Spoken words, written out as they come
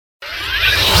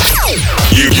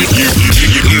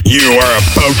You are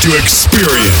about to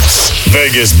experience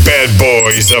Vegas bad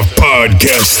boys of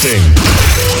podcasting.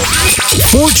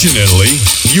 Fortunately,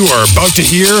 you are about to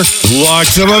hear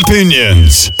lots of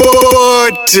opinions,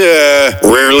 but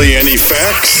rarely any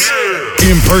facts.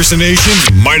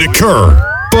 Impersonations might occur,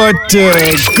 but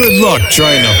good luck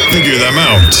trying to figure them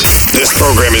out. This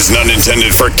program is not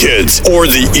intended for kids or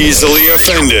the easily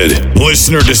offended.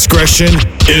 Listener discretion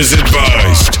is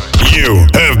advised. You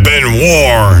have been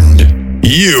warned.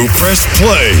 You press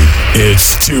play.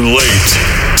 It's too late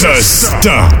to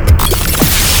stop.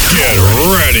 Get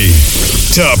ready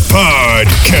to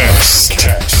podcast.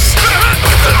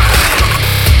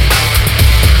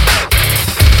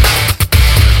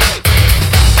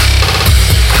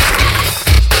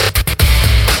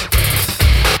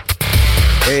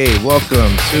 Hey,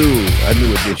 welcome to a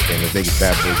new edition of Vegas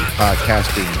Bad Boys of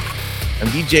Podcasting. I'm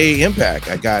DJ Impact.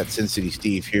 I got Sin City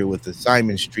Steve here with the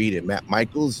Simon Street and Matt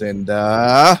Michaels, and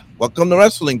welcome to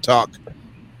Wrestling Talk.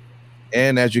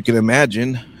 And as you can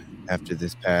imagine, after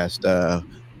this past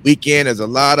weekend, there's a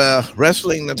lot of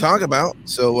wrestling to talk about,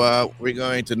 so we're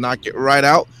going to knock it right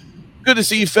out. Good to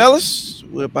see you, fellas.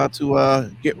 We're about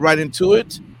to get right into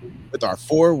it with our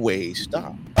four-way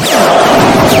stop.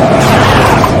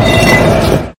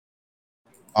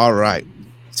 All right.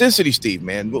 Sin City Steve,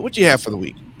 man, what you have for the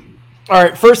week? All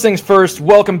right, first things first,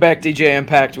 welcome back, DJ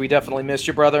Impact. We definitely missed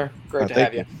you, brother. Great to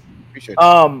have you. Appreciate it.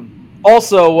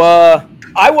 Also,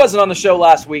 I wasn't on the show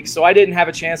last week, so I didn't have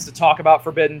a chance to talk about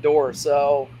Forbidden Door.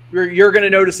 So you're going to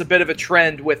notice a bit of a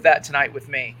trend with that tonight with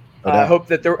me. I hope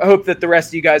that the rest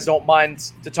of you guys don't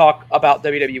mind to talk about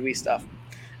WWE stuff.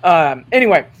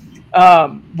 Anyway,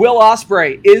 Will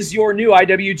Ospreay is your new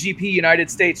IWGP United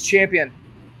States champion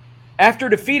after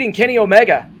defeating Kenny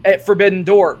Omega at Forbidden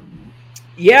Door.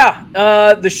 Yeah,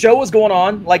 the show was going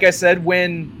on, like I said,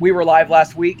 when we were live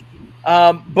last week.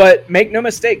 But make no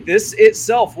mistake, this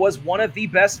itself was one of the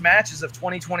best matches of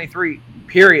 2023,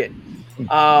 period.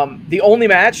 The only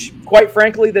match, quite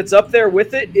frankly, that's up there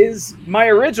with it is my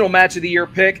original match of the year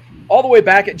pick, all the way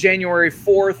back at January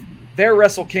 4th, their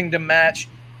Wrestle Kingdom match.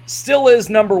 Still is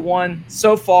number one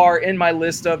so far in my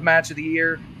list of match of the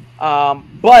year.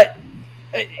 But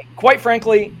quite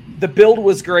frankly, the build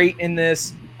was great in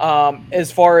this.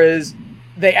 As far as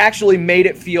they actually made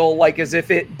it feel like as if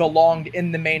it belonged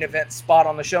in the main event spot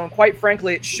on the show. And quite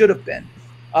frankly, it should have been.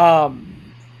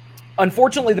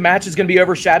 Unfortunately, the match is going to be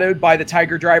overshadowed by the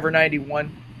Tiger Driver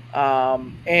 91.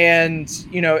 And,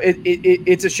 you know,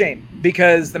 it's a shame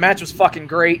because the match was fucking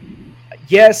great.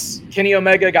 Yes, Kenny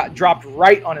Omega got dropped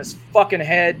right on his fucking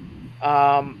head.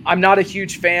 I'm not a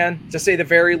huge fan, to say the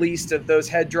very least, of those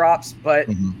head drops. But,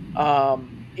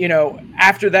 you know,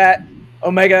 after that,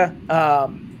 Omega,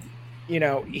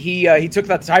 he took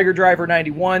that Tiger Driver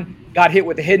 91, got hit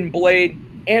with a hidden blade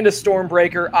and a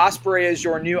Stormbreaker. Ospreay is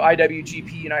your new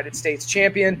IWGP United States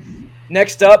champion.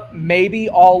 Next up, maybe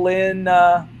All In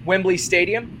Wembley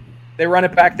Stadium. They run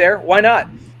it back there. Why not?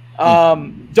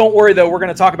 Don't worry, though. We're going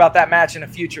to talk about that match in a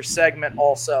future segment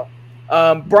also.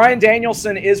 Bryan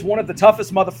Danielson is one of the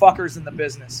toughest motherfuckers in the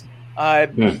business.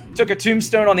 Took a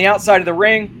tombstone on the outside of the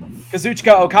ring.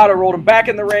 Kazuchika Okada rolled him back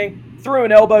in the ring, threw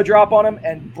an elbow drop on him,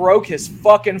 and broke his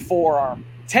fucking forearm.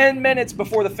 10 minutes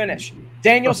before the finish.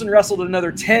 Danielson wrestled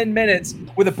another 10 minutes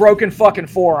with a broken fucking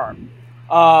forearm.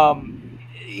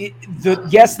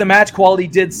 Yes, the match quality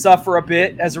did suffer a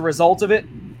bit as a result of it.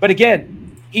 But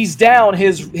again, he's down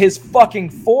his fucking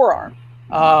forearm.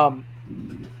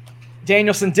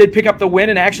 Danielson did pick up the win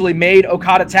and actually made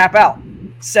Okada tap out.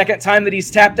 Second time that he's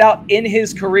tapped out in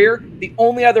his career. The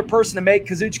only other person to make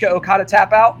Kazuchika Okada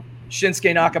tap out,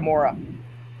 Shinsuke Nakamura.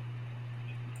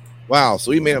 Wow, so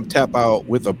he made him tap out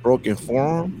with a broken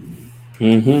forearm?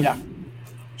 Mm-hmm. Yeah.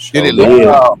 Did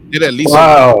at least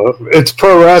wow, it's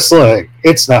pro wrestling.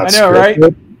 It's not I know,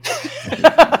 scripted.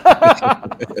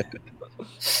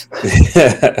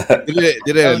 Right?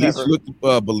 did it at least look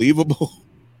believable?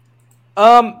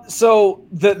 So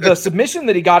the submission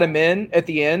that he got him in at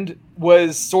the end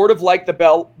was sort of like the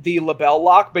label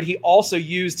lock, but he also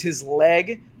used his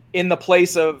leg in the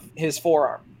place of his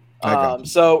forearm.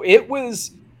 So it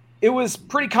was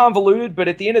pretty convoluted, but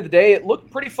at the end of the day, it looked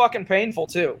pretty fucking painful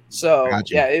too. So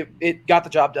yeah, it got the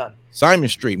job done. Simon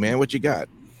Street, man, what you got?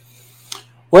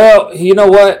 Well, you know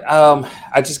what?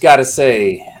 I just got to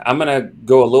say, I'm going to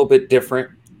go a little bit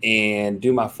different and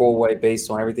do my four-way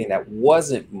based on everything that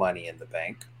wasn't Money in the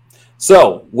Bank.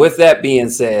 So with that being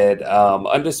said,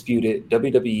 undisputed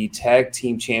WWE Tag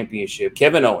Team Championship,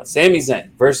 Kevin Owens, Sami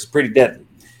Zayn versus Pretty Deadly.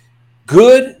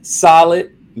 Good,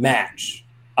 solid match.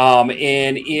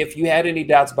 And if you had any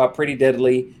doubts about Pretty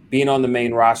Deadly being on the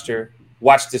main roster,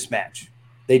 watch this match.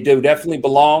 They do definitely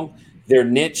belong. Their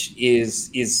niche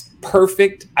is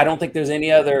perfect. I don't think there's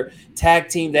any other tag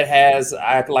team that has,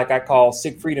 like I call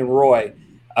Siegfried and Roy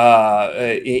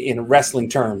in wrestling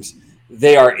terms.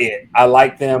 They are it. I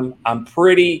like them. I'm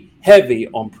pretty heavy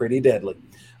on Pretty Deadly.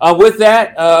 With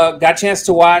that, got a chance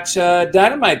to watch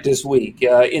Dynamite this week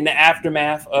in the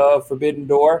aftermath of Forbidden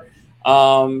Door.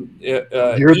 You're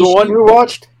the one who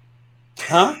watched?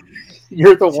 Huh?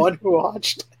 You're the one who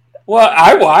watched? Well,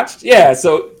 I watched. Yeah,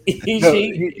 so you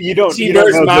don't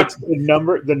know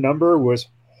the number was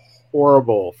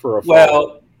horrible for a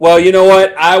follow-up. Well, you know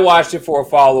what? I watched it for a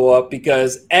follow-up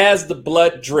because as the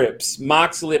blood drips,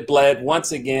 Moxley bled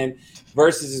once again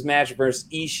versus his match versus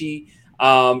Ishii.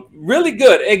 Really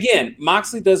good. Again,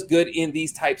 Moxley does good in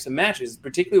these types of matches,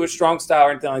 particularly with strong style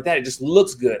or anything like that. It just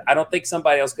looks good. I don't think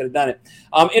somebody else could have done it.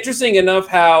 Interesting enough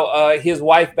how his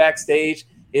wife backstage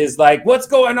is like, what's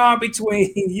going on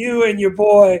between you and your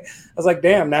boy? I was like,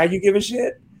 damn, now you give a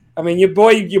shit? I mean, your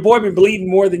boy been bleeding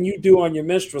more than you do on your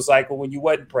menstrual cycle when you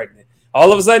wasn't pregnant.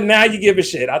 All of a sudden, now you give a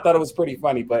shit. I thought it was pretty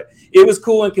funny, but it was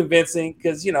cool and convincing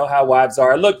because you know how wives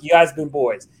are. Look, you guys been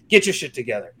boys. Get your shit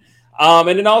together. And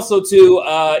then also to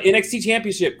NXT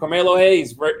Championship, Carmelo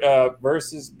Hayes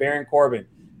versus Baron Corbin.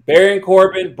 Baron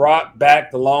Corbin brought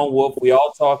back the Lone Wolf. We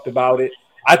all talked about it.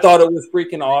 I thought it was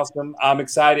freaking awesome. I'm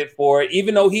excited for it,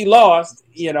 even though he lost,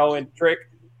 in Trick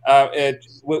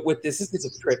with the assistance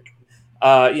of Trick.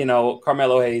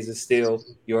 Carmelo Hayes is still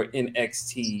your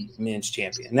NXT Men's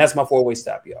Champion. And that's my four-way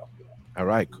stop, y'all. All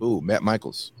right, cool. Matt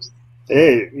Michaels.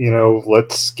 Hey,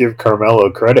 let's give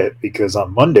Carmelo credit because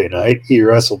on Monday night he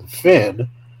wrestled Finn,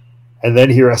 and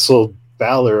then he wrestled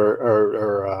Balor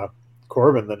or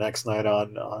Corbin the next night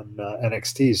on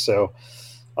NXT. So,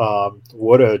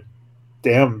 what a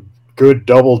damn good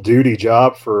double duty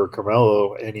job for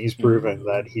Carmelo, and he's proven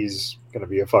that he's going to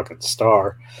be a fucking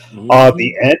star. Mm-hmm.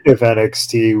 The end of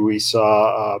NXT, we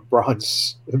saw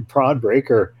Braun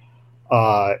Breaker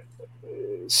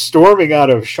storming out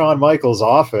of Shawn Michaels'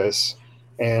 office,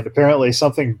 and apparently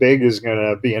something big is going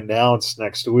to be announced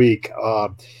next week.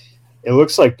 It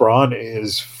looks like Braun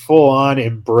is full on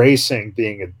embracing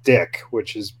being a dick,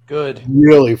 which is good,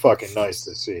 really fucking nice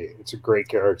to see. It's a great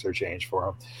character change for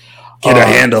him. Get a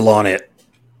handle on it.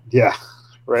 Yeah,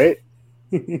 right?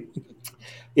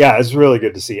 Yeah, it's really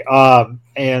good to see. That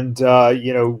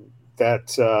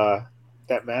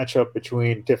matchup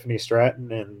between Tiffany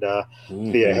Stratton and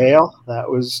Thea Hale, that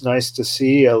was nice to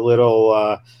see. A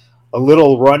little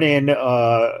run-in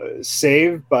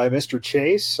save by Mr.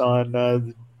 Chase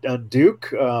on Duke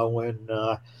when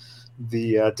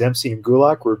the Dempsey and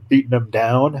Gulak were beating him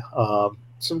down.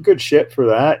 Some good shit for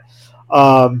that.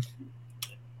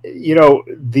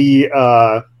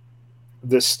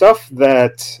 The stuff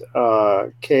that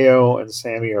KO and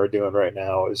Sammy are doing right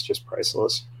now is just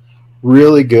priceless.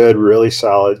 Really good, really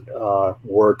solid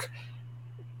work,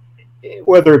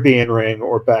 whether it be in ring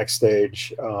or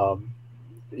backstage.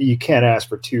 You can't ask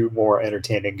for two more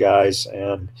entertaining guys,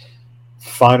 and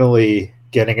finally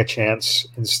getting a chance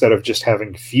instead of just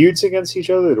having feuds against each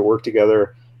other to work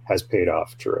together has paid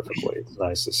off terrifically. It's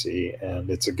nice to see, and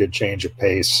it's a good change of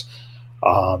pace.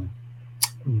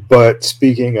 But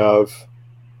speaking of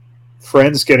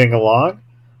friends getting along,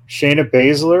 Shayna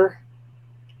Baszler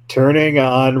turning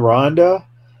on Ronda,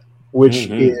 which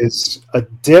is a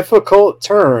difficult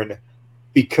turn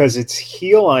because it's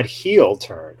heel on heel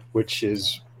turn, which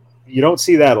is, you don't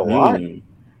see that a lot.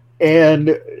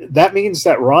 And that means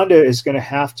that Ronda is going to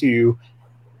have to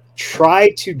try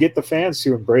to get the fans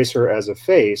to embrace her as a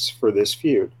face for this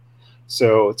feud.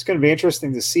 So it's going to be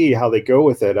interesting to see how they go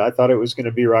with it. I thought it was going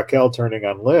to be Raquel turning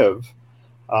on Liv,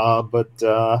 but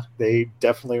they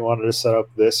definitely wanted to set up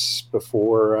this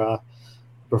before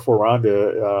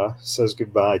Ronda says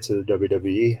goodbye to the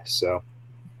WWE. So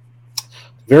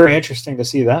very interesting to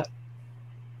see that.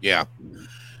 Yeah,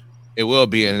 it will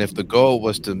be. And if the goal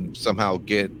was to somehow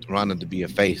get Ronda to be a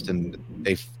face, then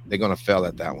they're going to fail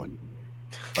at that one.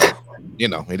 But,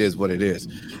 it is what it is.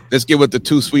 Let's get with the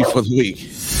Too Sweet for the week.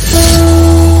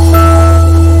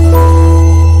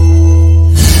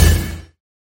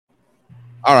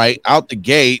 All right, out the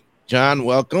gate, John,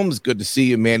 welcome. It's good to see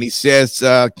you, man. He says,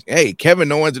 hey,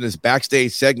 Kevin Owens in his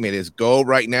backstage segment is gold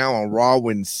right now on Raw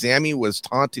when Sammy was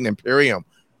taunting Imperium,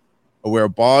 where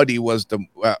Baldy was,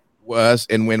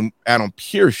 and when Adam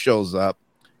Pearce shows up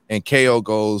and KO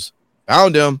goes,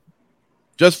 found him,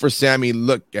 just for Sammy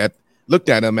looked at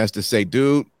him as to say,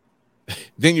 dude,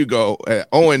 then you go,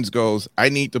 Owens goes, I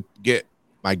need to get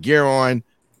my gear on.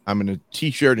 I'm in a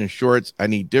t-shirt and shorts. I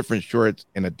need different shorts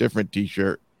and a different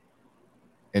t-shirt.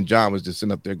 And John was just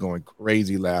sitting up there going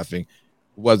crazy laughing. It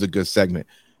was a good segment.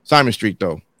 Simon Street,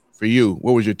 though, for you,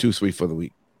 what was your too sweet for the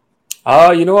week?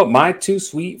 You know what? My too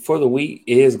sweet for the week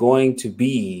is going to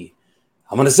be,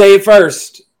 I'm going to say it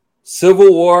first.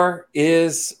 Civil War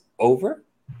is over,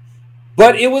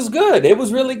 but it was good. It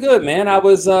was really good, man. I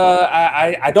was,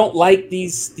 I don't like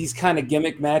these kind of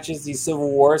gimmick matches, these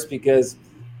Civil Wars, because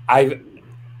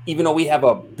even though we have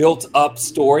a built up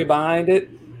story behind it,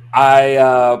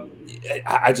 I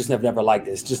just never liked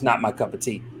it. It's just not my cup of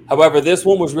tea. However, this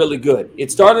one was really good.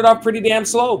 It started off pretty damn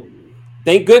slow.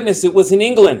 Thank goodness it was in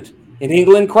England. An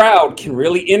England crowd can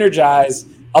really energize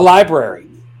a library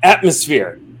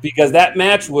atmosphere, because that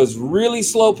match was really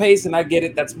slow paced, and I get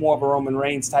it. That's more of a Roman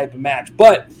Reigns type of match,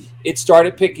 but it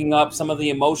started picking up. Some of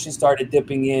the emotion started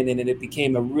dipping in, and then it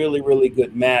became a really, really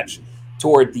good match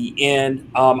toward the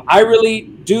end. I really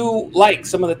do like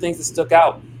some of the things that stuck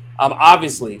out.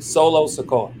 Obviously, Solo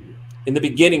Sikoa. In the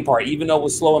beginning part, even though it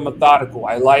was slow and methodical,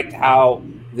 I liked how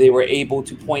they were able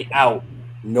to point out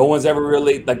no one's ever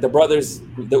really, like the brothers,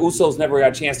 the Usos never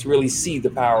got a chance to really see the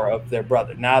power of their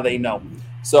brother. Now they know.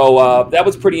 So that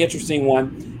was pretty interesting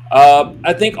one.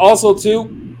 I think also,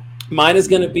 too, mine is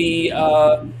going to be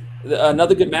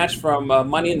another good match from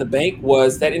Money in the Bank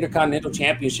was that Intercontinental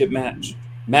Championship match.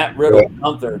 Matt Riddle,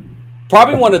 Gunther.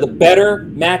 Probably one of the better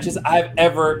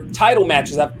title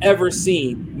matches I've ever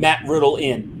seen Matt Riddle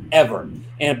in. Ever.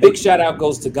 And a big shout out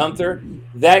goes to Gunther.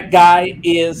 That guy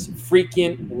is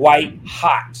freaking white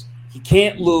hot. He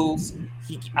can't lose.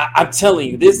 I'm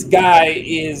telling you, this guy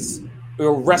is a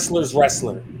wrestler's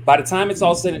wrestler. By the time it's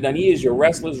all said and done, he is your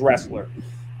wrestler's wrestler.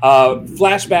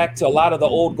 Flashback to a lot of the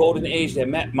old golden age that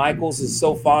Matt Michaels is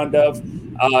so fond of.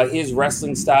 His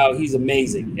wrestling style, he's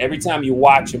amazing. Every time you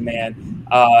watch him, man,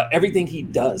 everything he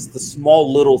does, the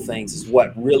small little things, is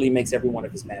what really makes every one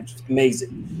of his matches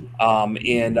amazing.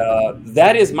 And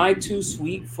that is my too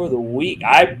sweet for the week.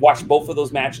 I watched both of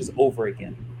those matches over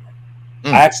again.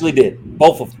 I actually did.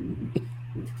 Both of them.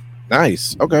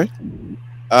 Nice. Okay.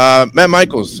 Matt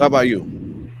Michaels, how about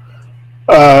you?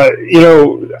 I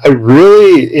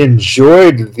really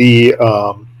enjoyed the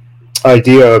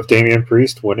idea of Damian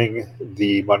Priest winning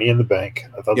the Money in the Bank.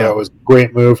 I thought that was a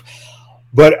great move.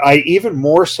 But I even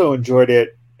more so enjoyed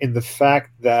it in the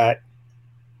fact that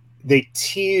they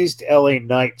teased LA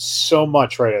Knight so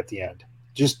much right at the end.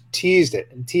 Just teased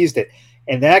it.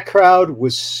 And that crowd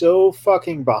was so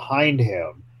fucking behind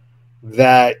him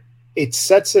that it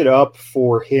sets it up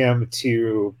for him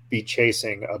to be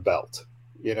chasing a belt.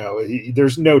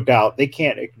 There's no doubt they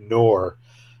can't ignore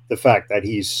the fact that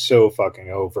he's so fucking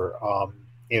over.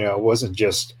 It wasn't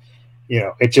just,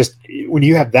 it just, when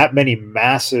you have that many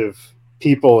massive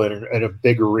people in a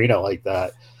big arena like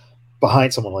that,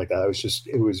 behind someone like that,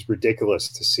 it was ridiculous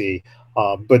to see.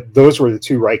 But those were the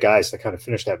two right guys that kind of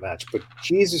finished that match. But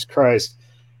Jesus Christ,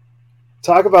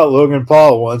 talk about Logan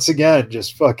Paul once again,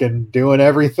 just fucking doing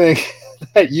everything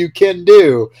that you can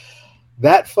do.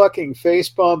 That fucking face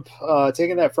bump,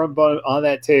 taking that front bump on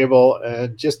that table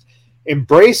and just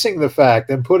embracing the fact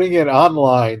and putting it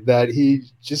online that he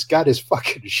just got his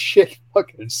fucking shit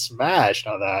fucking smashed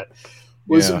on that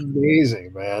was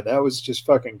amazing, man. That was just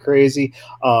fucking crazy.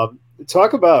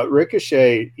 Talk about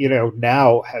Ricochet,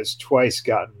 now has twice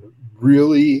gotten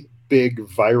really big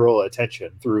viral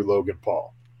attention through Logan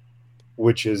Paul,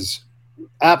 which is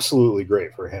absolutely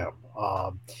great for him.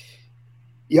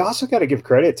 You also got to give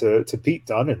credit to Pete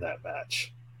Dunne in that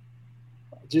match.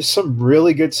 Just some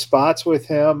really good spots with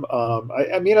him.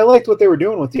 I liked what they were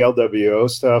doing with the LWO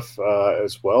stuff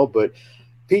as well, but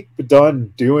Pete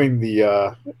Dunne doing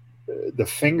the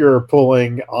finger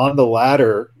pulling on the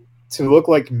ladder to look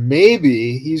like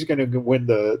maybe he's going to win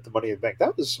the Money in the Bank.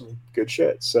 That was some good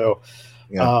shit. So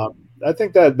I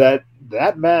think that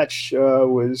match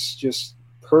was just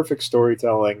perfect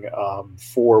storytelling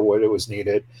for what it was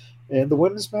needed. And the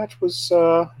women's match was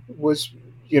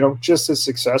just as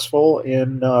successful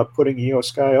in putting Io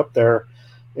Sky up there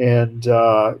and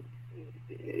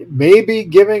maybe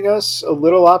giving us a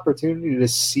little opportunity to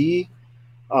see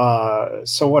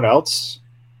someone else,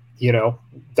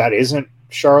 that isn't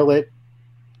Charlotte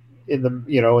in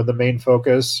the main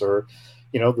focus, or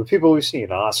the people we've seen,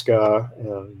 Asuka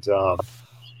and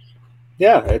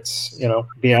it's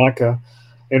Bianca.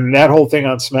 And that whole thing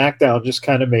on SmackDown just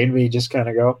kind of made me just kind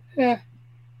of go,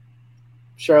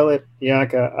 Charlotte,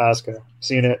 Bianca, Asuka,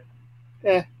 seen it.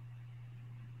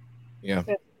 Yeah.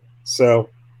 So,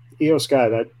 Io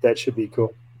Sky, that should be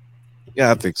cool.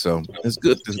 Yeah, I think so. It's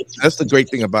good. That's the great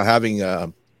thing about having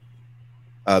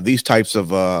these types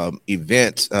of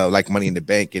events like Money in the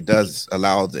Bank. It does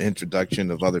allow the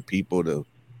introduction of other people to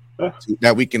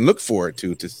that we can look forward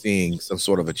to seeing some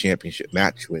sort of a championship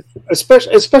match with.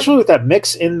 Especially with that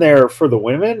mix in there for the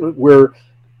women where,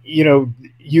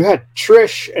 you had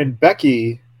Trish and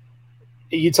Becky.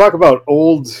 You talk about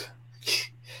old,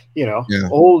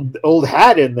 old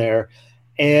hat in there,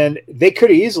 and they could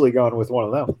have easily gone with one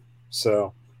of them.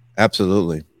 So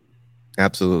absolutely.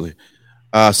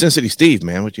 Sin City Steve,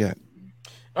 man, what you got?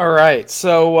 All right.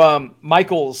 So,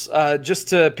 Michaels, just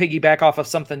to piggyback off of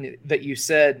something that you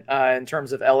said in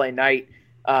terms of LA Knight,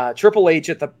 Triple H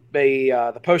at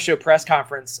the post-show press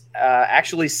conference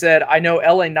actually said, I know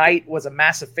LA Knight was a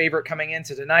massive favorite coming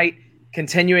into tonight,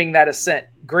 continuing that ascent.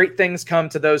 Great things come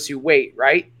to those who wait,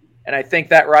 right? And I think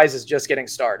that rise is just getting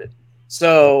started.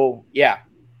 So, yeah,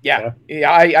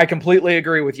 I completely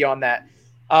agree with you on that.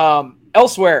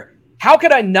 Elsewhere, how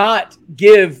could I not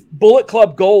give Bullet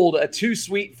Club Gold a 2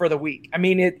 Sweet for the week? I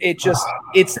mean,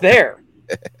 it's there,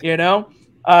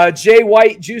 Jay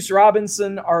White, Juice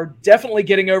Robinson are definitely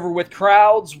getting over with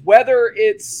crowds, whether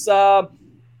it's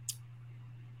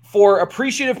for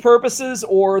appreciative purposes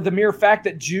or the mere fact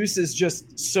that Juice is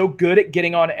just so good at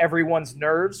getting on everyone's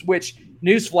nerves, which,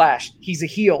 newsflash, he's a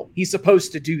heel. He's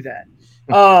supposed to do that.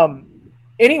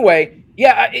 Anyway,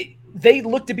 they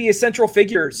look to be essential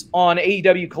figures on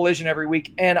AEW Collision every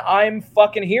week, and I'm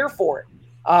fucking here for it.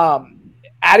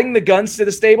 Adding the guns to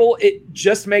the stable, it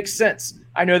just makes sense.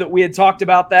 I know that we had talked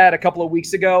about that a couple of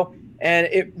weeks ago, and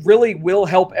it really will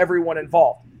help everyone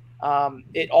involved.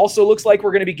 It also looks like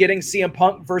we're going to be getting CM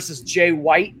Punk versus Jay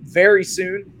White very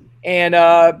soon, and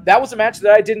that was a match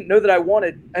that I didn't know that I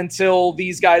wanted until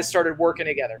these guys started working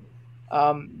together.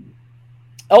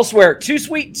 Elsewhere, 2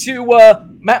 Sweet to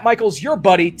Matt Michaels, your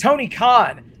buddy, Tony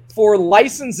Khan, for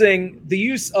licensing the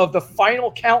use of the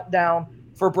final countdown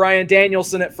for Bryan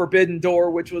Danielson at Forbidden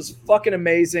Door, which was fucking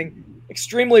amazing.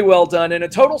 Extremely well done, and a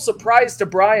total surprise to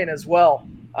Bryan as well.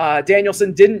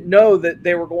 Danielson didn't know that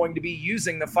they were going to be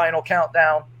using the final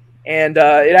countdown, and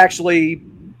it actually,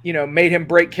 made him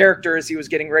break character as he was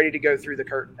getting ready to go through the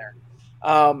curtain there.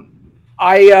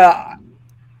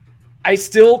 I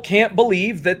still can't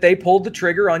believe that they pulled the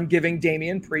trigger on giving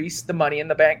Damian Priest the Money in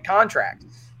the Bank contract.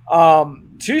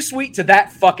 2 Sweet to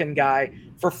that fucking guy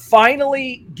for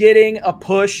finally getting a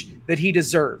push that he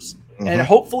deserves. Mm-hmm. And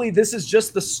hopefully this is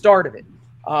just the start of it.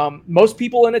 Most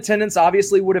people in attendance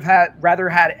obviously would have rather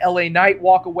had LA Knight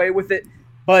walk away with it,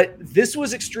 but this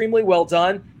was extremely well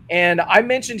done. And I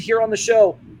mentioned here on the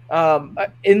show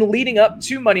in leading up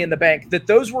to Money in the Bank that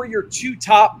those were your 2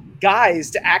 top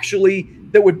guys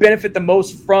that would benefit the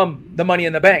most from the Money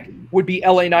in the Bank would be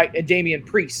LA Knight and Damian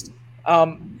Priest.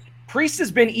 Priest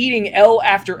has been eating L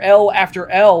after L after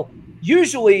L.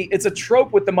 Usually it's a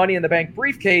trope with the Money in the Bank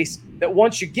briefcase that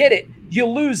once you get it, you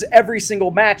lose every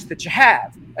single match that you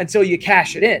have until you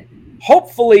cash it in.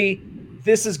 Hopefully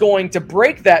this is going to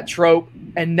break that trope.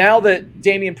 And now that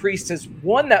Damian Priest has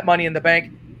won that Money in the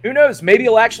Bank, who knows? Maybe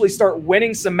he'll actually start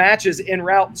winning some matches en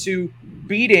route to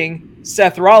beating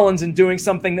Seth Rollins and doing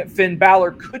something that Finn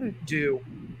Balor couldn't do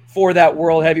for that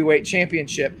World Heavyweight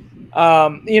Championship.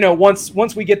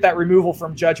 Once we get that removal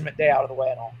from Judgment Day out of the way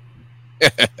and all.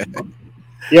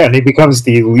 Yeah, and he becomes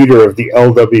the leader of the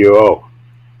LWO.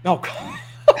 Oh,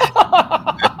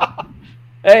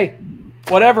 hey,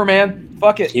 whatever, man.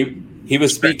 Fuck it. He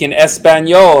was speaking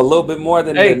Espanol a little bit more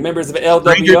than the members of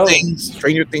LWO.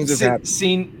 Stranger things has happened.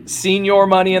 Seen your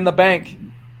Money in the Bank.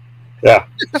 Yeah.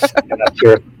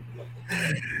 Sure.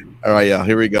 All right,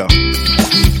 here we go.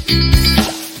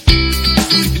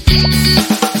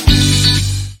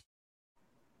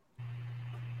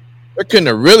 There couldn't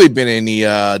have really been any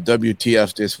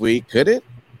WTF this week, could it?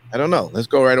 I don't know. Let's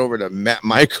go right over to Matt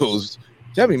Michaels.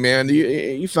 Tell me, man,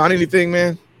 you found anything,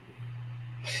 man?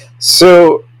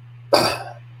 So,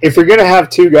 if you're going to have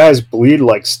 2 guys bleed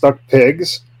like stuck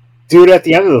pigs, do it at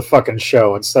the end of the fucking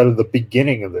show instead of the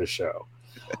beginning of the show.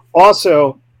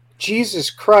 Also, Jesus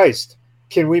Christ,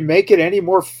 can we make it any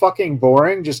more fucking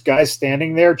boring? Just guys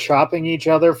standing there chopping each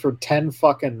other for 10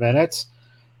 fucking minutes?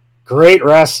 Great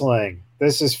wrestling.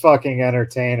 This is fucking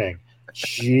entertaining.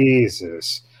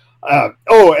 Jesus.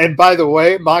 And by the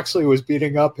way, Moxley was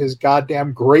beating up his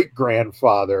goddamn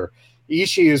great-grandfather.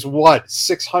 Ishii is what,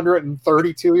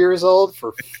 632 years old?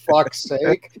 For fuck's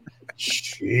sake.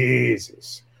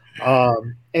 Jesus.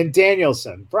 And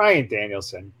Danielson, Bryan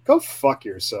Danielson, go fuck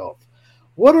yourself.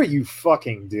 What are you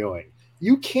fucking doing?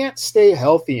 You can't stay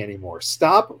healthy anymore.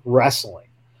 Stop wrestling.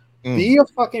 Be a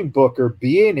fucking booker,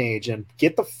 be an agent,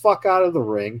 get the fuck out of the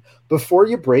ring before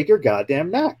you break your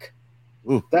goddamn neck.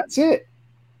 That's it.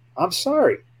 I'm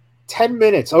sorry. 10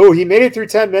 minutes. Oh, he made it through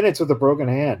 10 minutes with a broken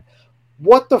hand.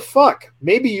 What the fuck?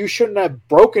 Maybe you shouldn't have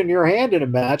broken your hand in a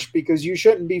match because you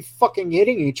shouldn't be fucking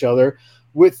hitting each other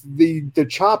with the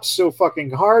chops so fucking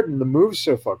hard and the moves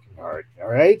so fucking hard. All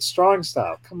right? Strong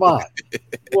style. Come on.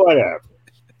 Whatever.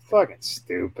 Fucking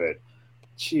stupid.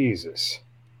 Jesus.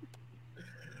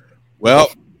 Well,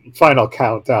 final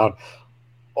countdown.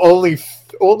 Only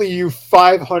you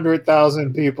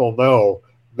 500,000 people know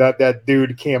that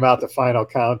dude came out the final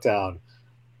countdown.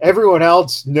 Everyone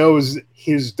else knows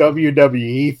his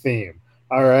WWE theme.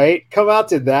 All right? Come out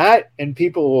to that and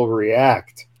people will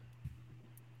react.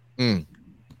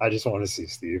 I just want to see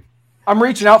Steve. I'm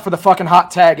reaching out for the fucking hot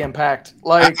tag, Impact.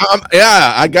 Like,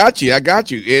 I got you.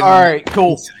 And all right,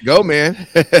 cool. Go, man.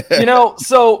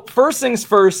 So first things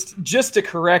first, just to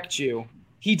correct you,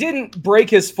 he didn't break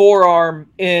his forearm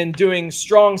in doing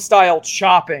strong style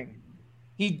chopping.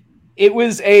 It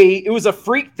was a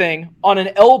freak thing on an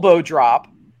elbow drop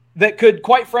that could,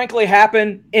 quite frankly,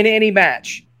 happen in any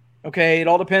match. Okay, it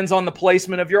all depends on the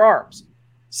placement of your arms.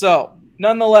 So,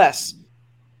 nonetheless,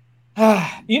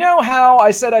 you know how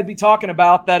I said I'd be talking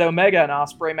about that Omega and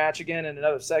Ospreay match again in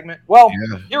another segment? Well,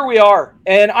 Here we are,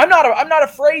 and I'm not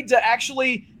afraid to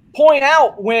actually point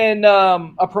out when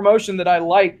a promotion that I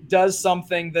like does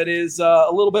something that is a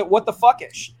little bit what the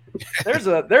fuckish.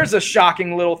 There's a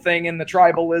shocking little thing in the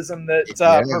tribalism that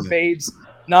pervades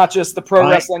not just the pro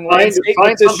wrestling landscape,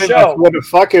 but this show. What a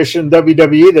fuckish in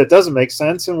WWE that doesn't make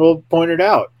sense, and we'll point it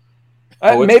out.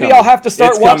 Maybe coming. I'll have to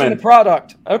start watching the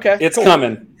product. Okay, it's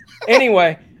coming.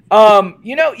 Anyway, what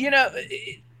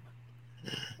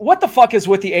the fuck is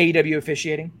with the AEW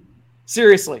officiating?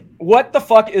 Seriously, what the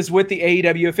fuck is with the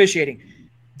AEW officiating?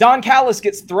 Don Callis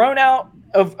gets thrown out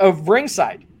of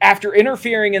ringside after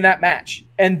interfering in that match.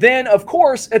 And then, of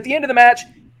course, at the end of the match,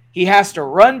 he has to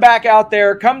run back out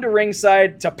there, come to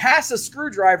ringside to pass a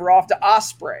screwdriver off to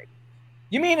Ospreay.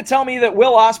 You mean to tell me that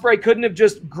Will Ospreay couldn't have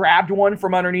just grabbed one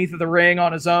from underneath of the ring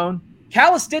on his own?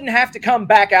 Callis didn't have to come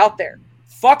back out there.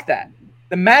 Fuck that.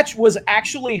 The match was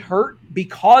actually hurt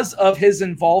because of his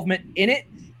involvement in it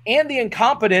and the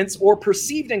incompetence or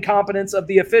perceived incompetence of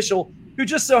the official, who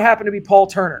just so happened to be Paul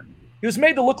Turner. He was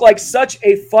made to look like such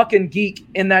a fucking geek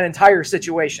in that entire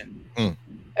situation.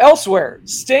 Elsewhere,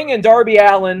 Sting and Darby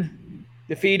Allin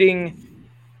defeating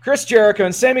Chris Jericho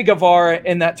and Sammy Guevara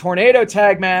in that tornado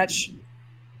tag match.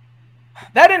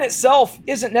 That in itself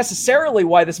isn't necessarily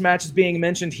why this match is being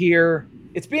mentioned here.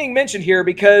 It's being mentioned here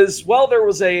because, well, there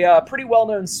was a pretty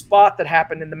well-known spot that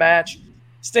happened in the match.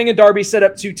 Sting and Darby set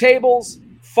up two tables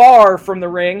far from the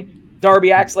ring.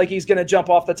 Darby acts like he's going to jump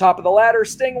off the top of the ladder.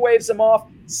 Sting waves him off.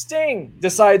 Sting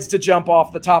decides to jump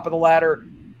off the top of the ladder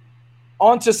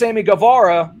onto Sammy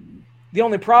Guevara. The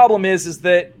only problem is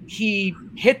that he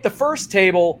hit the first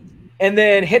table and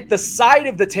then hit the side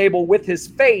of the table with his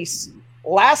face,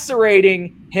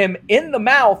 lacerating him in the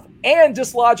mouth and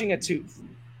dislodging a tooth.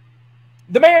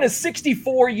 The man is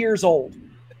 64 years old.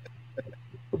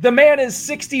 The man is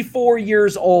 64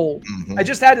 years old. Mm-hmm. I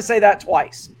just had to say that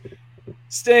twice.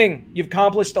 Sting, you've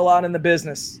accomplished a lot in the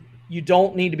business. You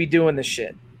don't need to be doing this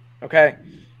shit. Okay?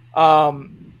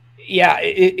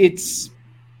 It's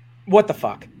what the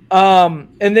fuck. And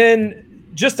then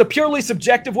just a purely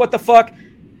subjective what the fuck.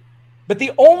 But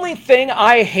the only thing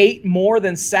I hate more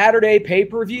than Saturday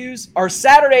pay-per-views are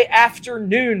Saturday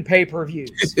afternoon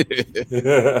pay-per-views.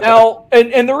 Now,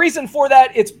 and the reason for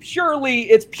that, it's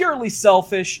purely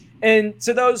selfish. And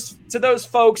to those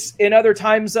folks in other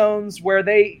time zones where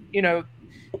they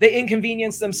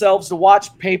inconvenience themselves to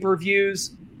watch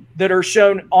pay-per-views that are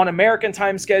shown on American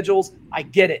time schedules, I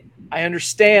get it. I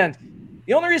understand.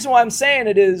 The only reason why I'm saying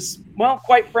it is, well,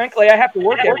 quite frankly, I have to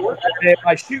work every day at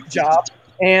my shoot job.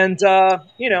 And,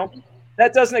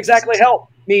 that doesn't exactly help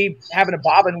me having to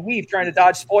bob and weave trying to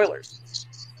dodge spoilers.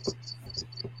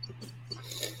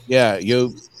 Yeah,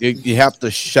 you have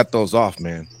to shut those off,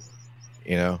 man.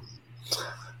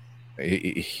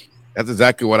 That's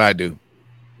exactly what I do.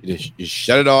 You just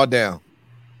shut it all down.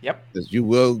 Yep. Because you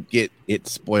will get it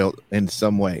spoiled in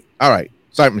some way. All right.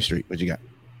 Simon Street, what you got?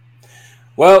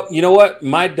 Well, you know what?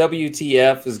 My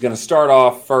WTF is going to start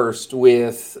off first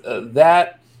with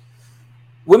that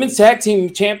Women's Tag Team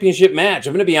Championship match.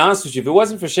 I'm going to be honest with you. If it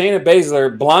wasn't for Shayna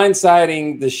Baszler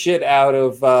blindsiding the shit out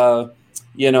of, Ronda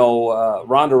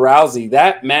Rousey,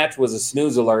 that match was a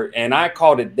snooze alert. And I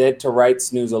called it dead to rights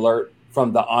snooze alert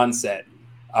from the onset.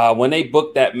 When they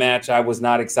booked that match, I was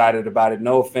not excited about it.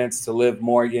 No offense to Liv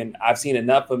Morgan. I've seen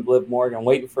enough of Liv Morgan.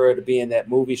 Waiting for her to be in that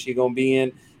movie she's going to be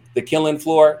in, The Killing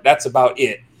Floor. That's about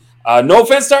it. No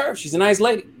offense to her. She's a nice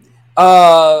lady.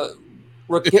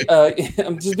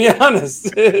 I'm just being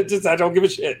honest. Just I don't give a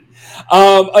shit.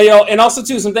 And also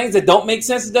too, some things that don't make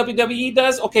sense that WWE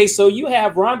does. Okay, so you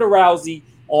have Ronda Rousey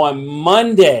on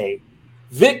Monday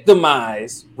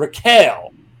victimize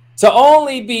Raquel to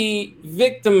only be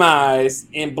victimized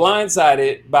and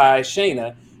blindsided by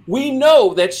Shayna. We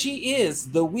know that she is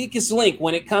the weakest link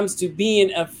when it comes to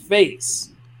being a face.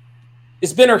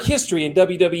 It's been her history in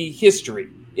WWE history.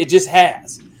 It just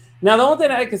has. Now, the only thing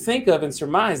I can think of and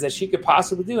surmise that she could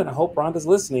possibly do, and I hope Ronda's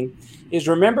listening, is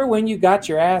remember when you got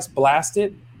your ass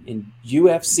blasted in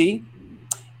UFC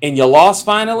and you lost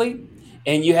finally,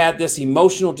 and you had this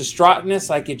emotional distraughtness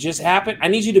like it just happened? I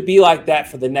need you to be like that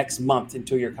for the next month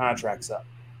until your contract's up.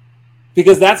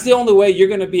 Because that's the only way you're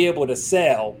going to be able to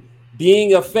sell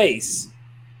being a face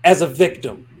as a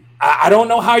victim. I don't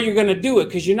know how you're going to do it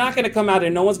because you're not going to come out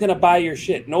and no one's going to buy your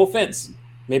shit. No offense.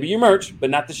 Maybe your merch,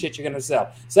 but not the shit you're going to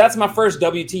sell. So that's my first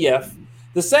WTF.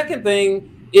 The second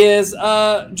thing is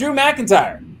Drew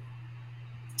McIntyre.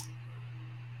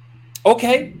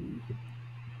 Okay.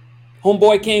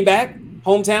 Homeboy came back.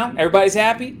 Hometown. Everybody's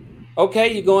happy.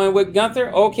 Okay. You're going with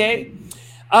Gunther. Okay.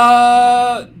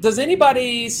 Does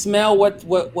anybody smell what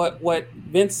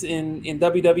Vince in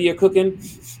WWE are cooking?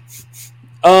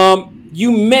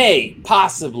 You may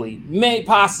possibly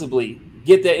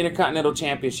get that Intercontinental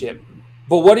Championship,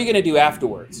 but what are you going to do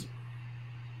afterwards?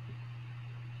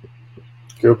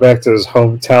 Go back to his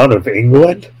hometown of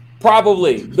England?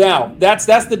 Probably. Now, that's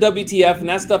the WTF, and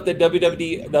that's stuff that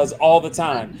WWE does all the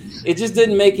time. It just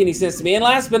didn't make any sense to me. And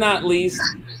last but not least,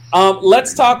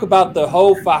 let's talk about the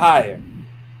hoe for hire,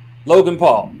 Logan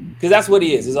Paul, because that's what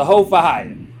he is. He's a hoe for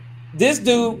hire. This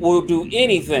dude will do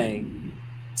anything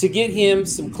to get him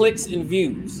some clicks and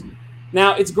views.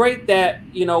 Now, it's great that,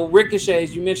 Ricochet,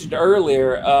 as you mentioned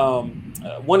earlier,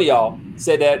 one of y'all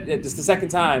said that it's the second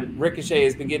time Ricochet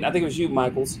has been getting, I think it was you,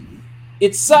 Michaels.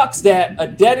 It sucks that a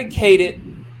dedicated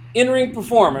in-ring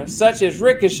performer such as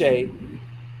Ricochet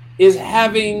is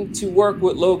having to work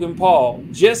with Logan Paul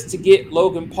just to get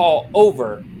Logan Paul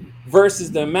over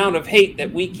versus the amount of hate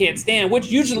that we can't stand, which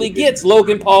usually gets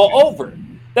Logan Paul over.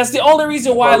 That's the only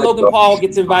reason why Logan Paul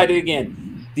gets invited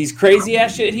again. These crazy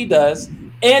ass shit he does,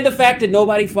 and the fact that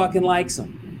nobody fucking likes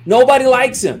him. Nobody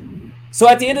likes him. So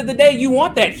at the end of the day, you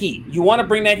want that heat. You want to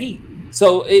bring that heat.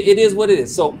 So it is what it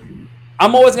is. So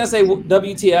I'm always going to say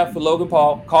WTF for Logan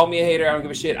Paul. Call me a hater. I don't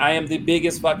give a shit. I am the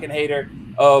biggest fucking hater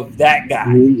of that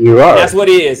guy. You are. That's what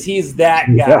he is. He's that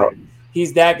guy. Yeah.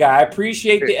 He's that guy. I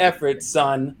appreciate the effort,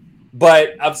 son,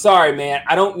 but I'm sorry, man.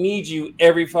 I don't need you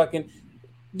every fucking...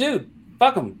 Dude,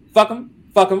 fuck him. Fuck him.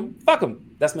 Fuck him. Fuck him.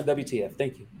 That's my WTF.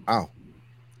 Thank you. Wow.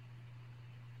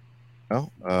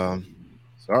 Well,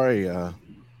 sorry,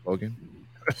 Logan.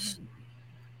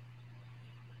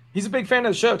 He's a big fan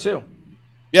of the show, too.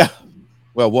 Yeah.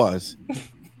 Well, was.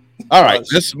 All right,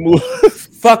 let's move.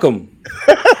 Fuck him.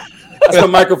 That's my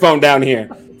microphone down here.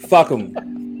 Fuck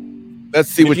him. Let's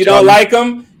see what you don't like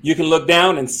him. You can look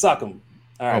down and suck him.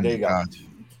 All right, there you go.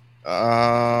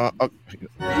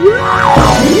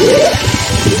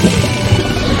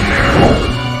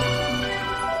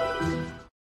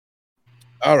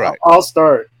 All right. I'll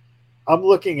start. I'm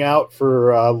looking out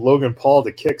for Logan Paul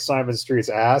to kick Simon Street's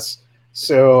ass.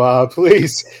 So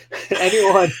please,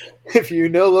 anyone, if you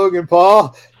know Logan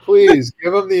Paul, please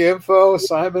give him the info.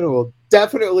 Simon will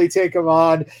definitely take him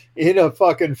on in a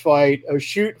fucking fight, a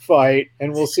shoot fight,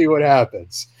 and we'll see what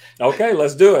happens. Okay,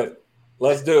 let's do it.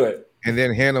 Let's do it. And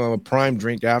then hand him a prime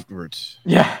drink afterwards.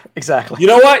 Yeah, exactly. You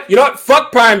know what?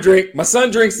 Fuck prime drink. My son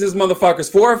drinks this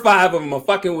motherfuckers 4 or 5 of them a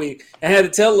fucking week. I had to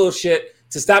tell a little shit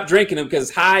to stop drinking them because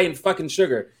it's high in fucking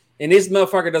sugar. And this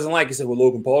motherfucker doesn't like it. He said, well,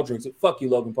 Logan Paul drinks it. Fuck you,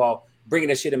 Logan Paul. Bringing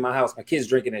that shit in my house. My kids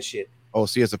drinking that shit. Oh,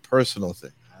 see, it's a personal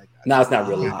thing. No, it's not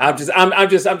really. I'm just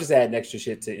adding extra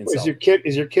shit to insult.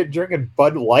 Is your kid drinking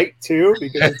Bud Light too?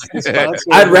 Because it's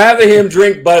I'd rather him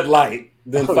drink Bud Light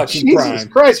than fucking Jesus Prime.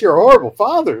 Christ, you're a horrible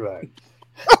father, man.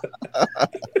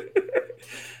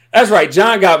 That's right.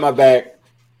 John got my back.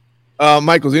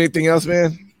 Michaels, anything else,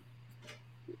 man?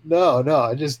 No.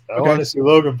 I want to see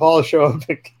Logan Paul show up.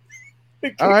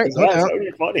 All right, that would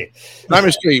be funny.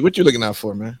 Simon Street, what you looking out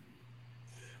for, man?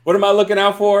 What am I looking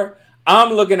out for?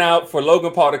 I'm looking out for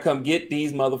Logan Paul to come get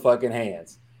these motherfucking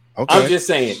hands. Okay. I'm just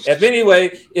saying. If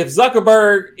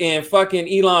Zuckerberg and fucking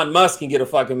Elon Musk can get a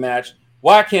fucking match,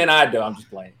 why can't I do? I'm just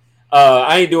playing.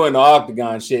 I ain't doing the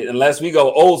octagon shit unless we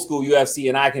go old school UFC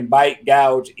and I can bite,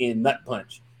 gouge, and nut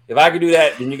punch. If I can do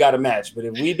that, then you got a match. But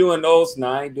if we doing those, no,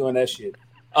 I ain't doing that shit.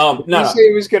 Did you say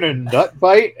he was gonna nut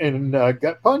bite and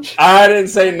gut punch? I didn't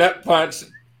say nut punch.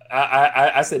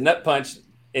 I said nut punch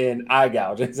and eye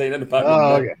gouge. I didn't say nothing about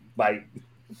nut bite.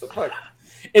 What the fuck?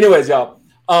 Anyways, y'all,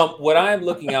 What I am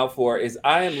looking out for is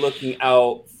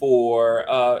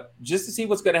just to see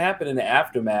what's going to happen in the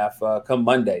aftermath come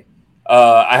Monday.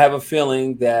 I have a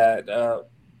feeling that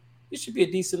it should be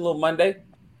a decent little Monday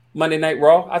Night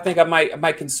Raw. I think I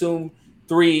might consume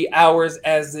 3 hours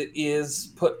as it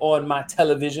is put on my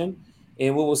television,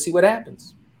 and we will see what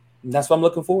happens. And that's what I'm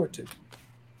looking forward to.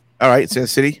 All right, Sin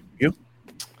City, you?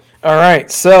 All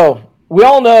right, so we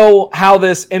all know how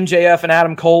this MJF and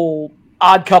Adam Cole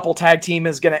odd couple tag team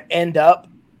is going to end up,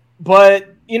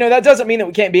 but that doesn't mean that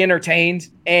we can't be entertained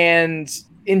and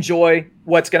enjoy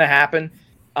what's going to happen.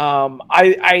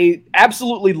 I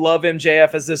absolutely love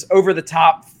MJF as this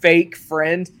over-the-top fake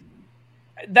friend.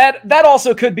 That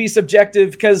also could be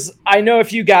subjective because I know a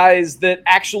few guys that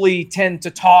actually tend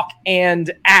to talk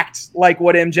and act like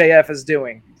what MJF is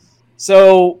doing.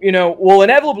 So, we'll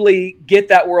inevitably get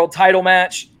that world title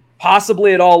match,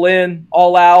 possibly at All In,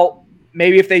 All Out.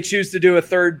 Maybe if they choose to do a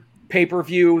third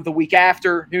pay-per-view the week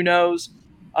after, who knows?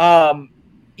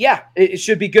 It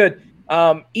should be good.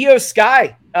 Io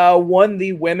Sky won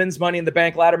the women's Money in the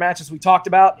Bank ladder match, as we talked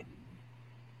about.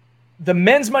 The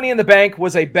men's Money in the Bank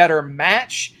was a better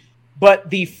match, but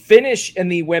the finish in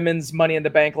the women's Money in the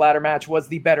Bank ladder match was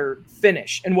the better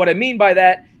finish. And what I mean by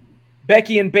that,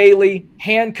 Becky and Bayley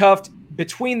handcuffed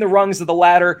between the rungs of the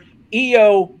ladder,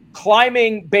 Io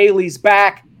climbing Bayley's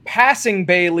back, passing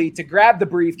Bayley to grab the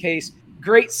briefcase.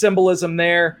 Great symbolism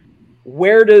there.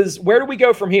 Where do we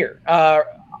go from here?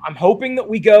 I'm hoping that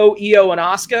we go Io and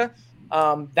Asuka.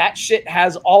 That shit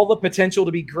has all the potential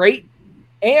to be great.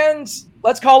 And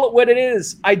let's call it what it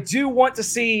is. I do want to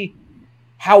see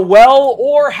how well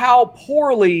or how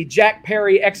poorly Jack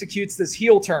Perry executes this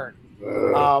heel turn.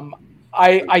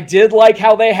 I did like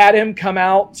how they had him come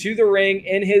out to the ring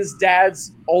in his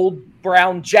dad's old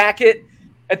brown jacket.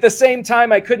 At the same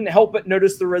time, I couldn't help but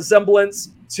notice the resemblance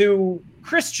to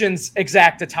Christian's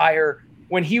exact attire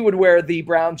when he would wear the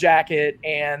brown jacket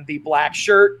and the black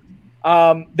shirt.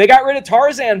 They got rid of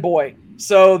Tarzan Boy,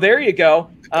 so there you go.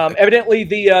 Evidently,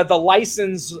 the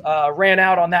license ran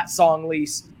out on that song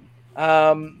lease.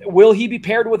 Will he be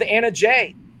paired with Anna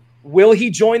Jay? Will he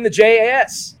join the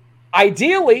JAS?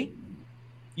 Ideally,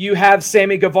 you have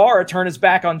Sammy Guevara turn his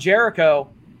back on Jericho,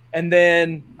 and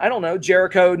then, I don't know,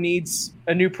 Jericho needs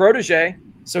a new protege,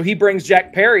 so he brings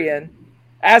Jack Perry in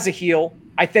as a heel.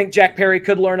 I think Jack Perry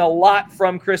could learn a lot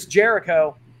from Chris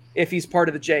Jericho if he's part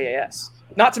of the JAS.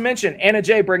 Not to mention Anna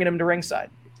Jay bringing him to ringside.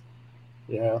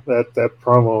 Yeah, that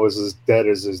promo was as dead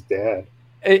as his dad.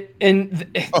 That's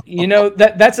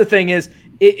the thing is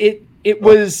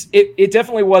it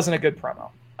definitely wasn't a good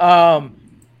promo.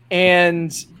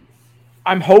 And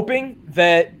I'm hoping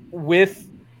that with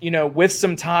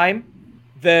some time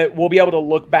that we'll be able to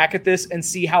look back at this and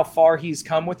see how far he's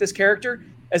come with this character,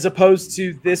 as opposed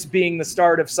to this being the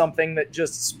start of something that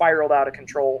just spiraled out of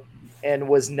control and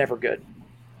was never good.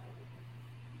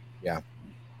 Yeah.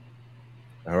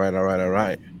 All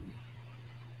right.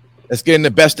 Let's get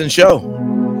into Best in Show.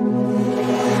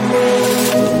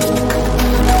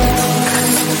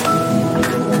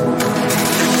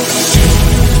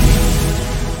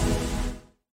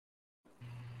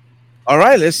 All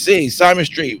right, let's see. Simon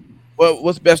Street,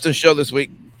 what's Best in Show this week?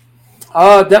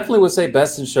 Definitely would say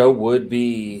Best in Show would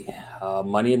be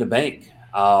Money in the Bank.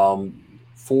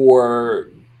 For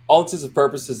all intents and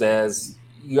purposes, as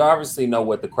you obviously know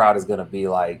what the crowd is going to be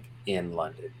like in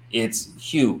London. It's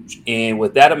huge. And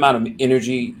with that amount of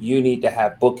energy, you need to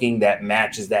have booking that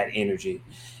matches that energy.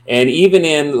 And even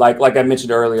in, like I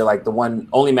mentioned earlier, like the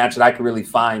only match that I could really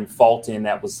find fault in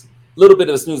that was a little bit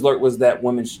of a snooze alert was that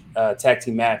women's tag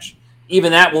team match.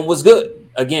 Even that one was good,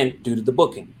 again, due to the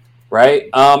booking, right?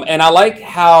 And I like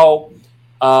how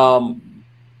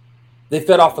they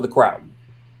fed off of the crowd.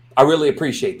 I really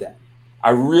appreciate that.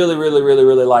 I really, really, really,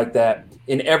 really like that.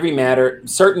 In every matter,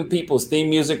 certain people's theme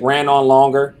music ran on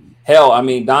longer. Hell, I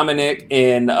mean, Dominic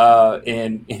and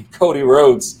Cody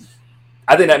Rhodes,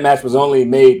 I think that match was only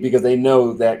made because they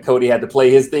know that Cody had to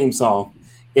play his theme song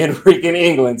in freaking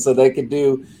England so they could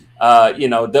do,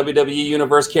 WWE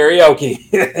Universe karaoke.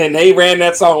 And they ran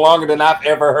that song longer than I've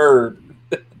ever heard.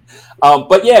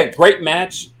 But yeah, great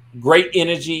match, great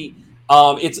energy.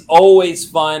 It's always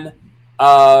fun.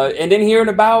 And then hearing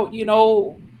about,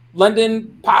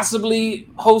 London possibly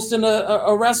hosting a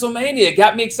WrestleMania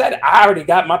got me excited. I already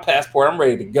got my passport. I'm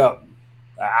ready to go.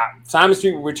 Simon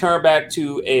Street will return back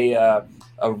to a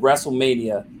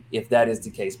WrestleMania if that is the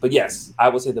case. But yes, I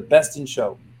would say the Best in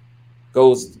Show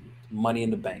goes Money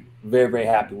in the Bank. Very, very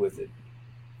happy with it.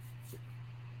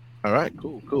 All right,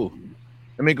 cool.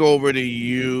 Let me go over to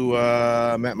you,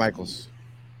 Matt Michaels.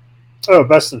 Oh,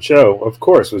 Best in Show, of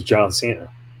course, was John Cena.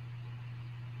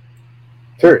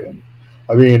 Period.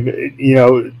 I mean, you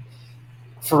know,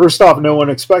 first off, no one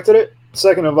expected it.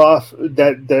 Second of all,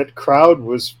 that crowd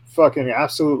was fucking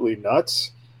absolutely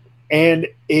nuts. And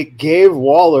it gave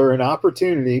Waller an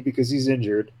opportunity, because he's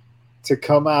injured, to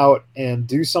come out and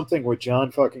do something with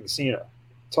John fucking Cena.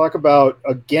 Talk about,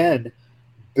 again,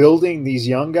 building these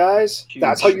young guys. Huge.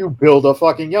 That's how you build a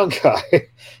fucking young guy.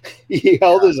 He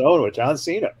held his own with John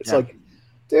Cena. It's like,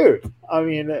 dude, I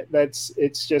mean,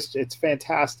 it's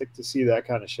fantastic to see that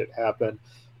kind of shit happen.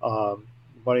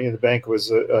 Money in the Bank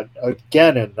was,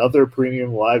 again, another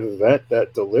premium live event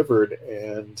that delivered.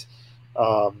 And,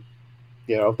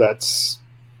 you know, that's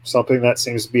something that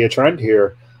seems to be a trend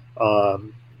here,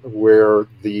 where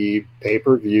the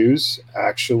pay-per-views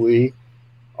actually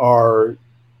are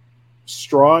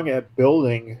strong at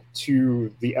building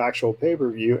to the actual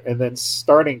pay-per-view and then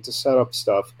starting to set up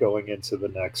stuff going into the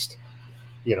next,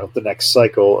 you know, the next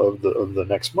cycle of the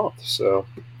next month. So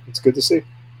it's good to see.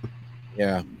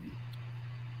 Yeah.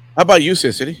 How about you,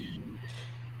 City?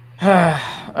 All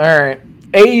right.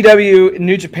 AEW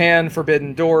New Japan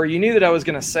Forbidden Door. You knew that I was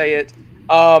going to say it.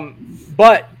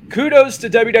 But kudos to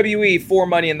WWE for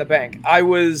Money in the Bank. I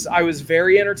was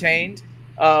very entertained.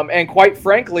 And quite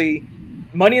frankly,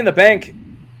 Money in the Bank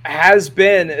has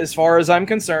been, as far as I'm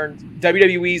concerned,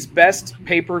 WWE's best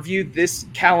pay-per-view this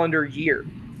calendar year.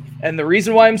 And the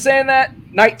reason why I'm saying that,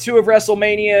 night 2 of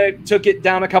WrestleMania took it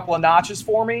down a couple of notches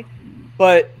for me.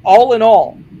 But all in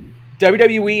all,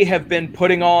 WWE have been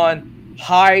putting on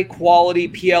high-quality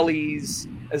PLEs,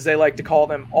 as they like to call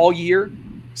them, all year.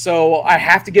 So I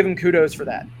have to give them kudos for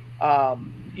that.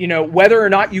 You know, whether or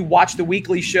not you watch the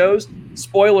weekly shows,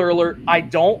 spoiler alert, I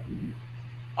don't.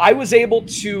 I was able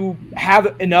to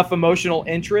have enough emotional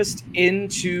interest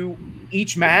into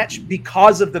each match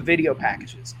because of the video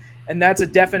packages. And that's a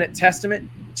definite testament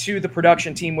to the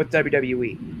production team with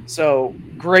WWE. So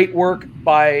great work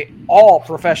by all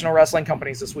professional wrestling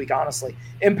companies this week, honestly.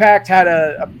 Impact had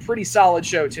a pretty solid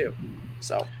show too.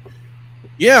 So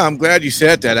yeah, I'm glad you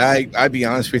said that. I'll be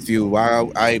honest with you,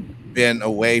 while I've been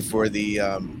away for the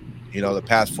the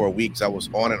past 4 weeks, I was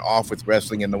on and off with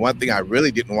wrestling, and the one thing I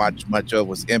really didn't watch much of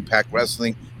was Impact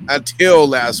Wrestling until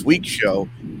last week's show.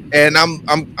 And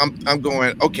I'm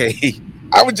going, okay,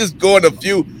 I was just going a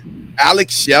few.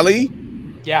 Alex Shelley.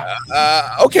 Yeah.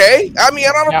 Okay. I mean,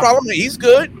 I don't have a problem. He's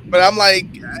good, but I'm like,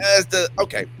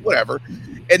 okay, whatever.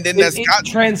 And then that's Scott,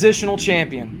 transitional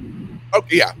champion. Oh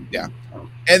yeah.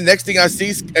 And next thing I see,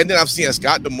 and then I'm seeing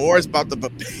Scott D'Amore is about to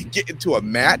get into a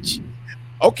match.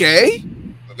 Okay,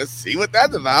 let's see what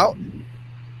that's about.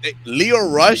 Leo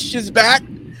Rush is back.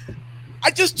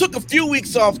 I just took a few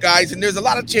weeks off, guys, and there's a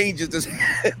lot of changes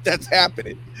that's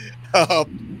happening.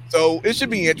 So it should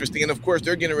be interesting. And, of course,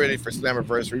 they're getting ready for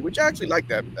Slammiversary, which I actually like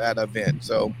that event.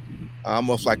 So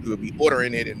most likely we'll be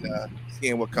ordering it and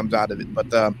seeing what comes out of it. But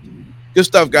good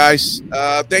stuff, guys.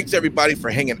 Thanks, everybody, for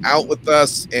hanging out with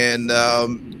us and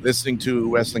listening to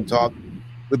Wrestling Talk.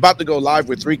 We're about to go live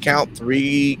with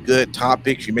 3 good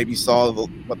topics. You maybe saw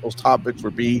what those topics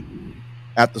would be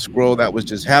at the scroll that was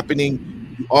just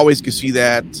happening. You always can see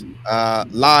that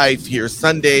live here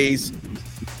Sundays.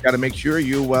 Got to make sure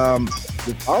you're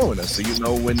following us so you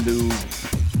know when to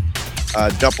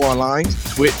jump online,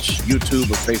 Twitch,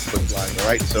 YouTube, or Facebook Live. All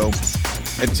right. So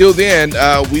until then,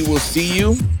 we will see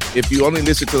you. If you only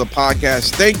listen to the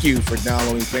podcast, thank you for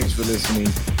downloading. Thanks for listening.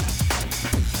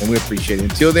 And we appreciate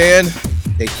it. Until then,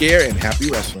 take care and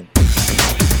happy wrestling.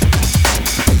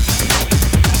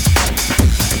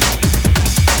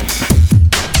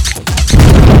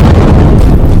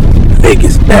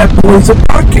 Biggest bad boys of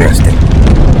podcasting.